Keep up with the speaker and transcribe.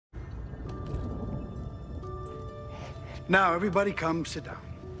Now, everybody come sit down.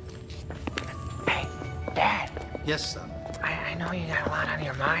 Hey, Dad. Yes, son. I know you got a lot on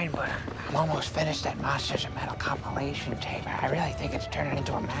your mind, but I'm almost finished that Monsters of Metal compilation tape. I really think it's turning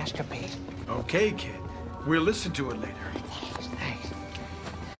into a masterpiece. Okay, kid. We'll listen to it later. Thanks.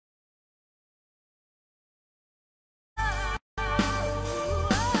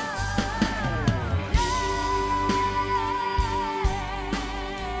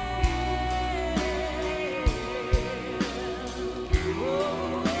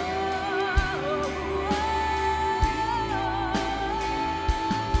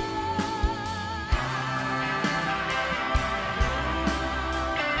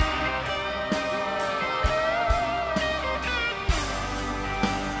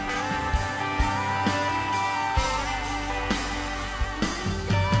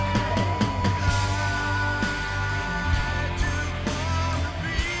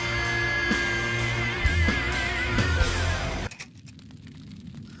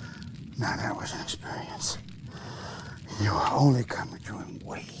 Now, that was an experience. You were only coming through in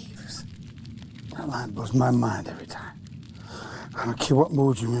waves. That line blows my mind every time. I don't care what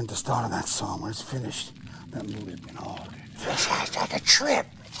mood you're in at the start of that song. When it's finished, that mood has been altered. It's like a trip.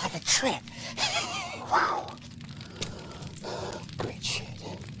 It's like a trip. Wow. Great shit.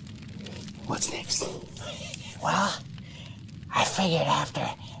 What's next? Well, I figured after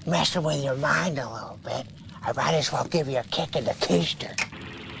messing with your mind a little bit, I might as well give you a kick in the keister.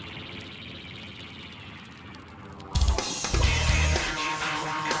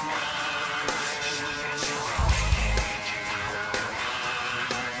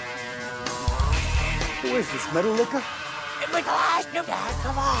 Who is this, Metal Liquor? With the last new Dad,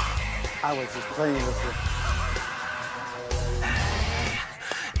 come on. I was just playing with you.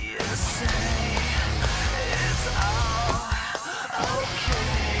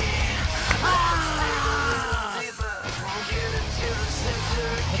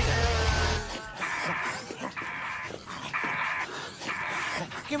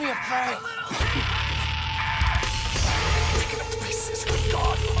 Give me a break.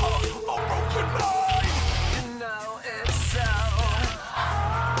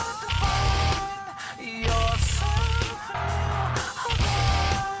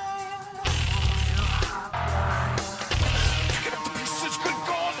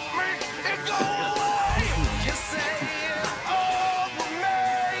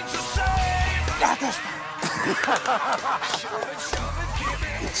 Got this.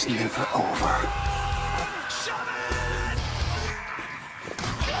 It's never over.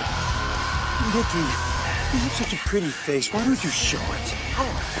 Nicky, you have such a pretty face. Why don't you show it?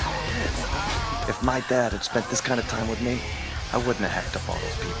 If my dad had spent this kind of time with me, I wouldn't have hacked up all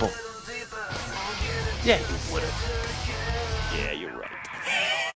those people. Yeah, you would have.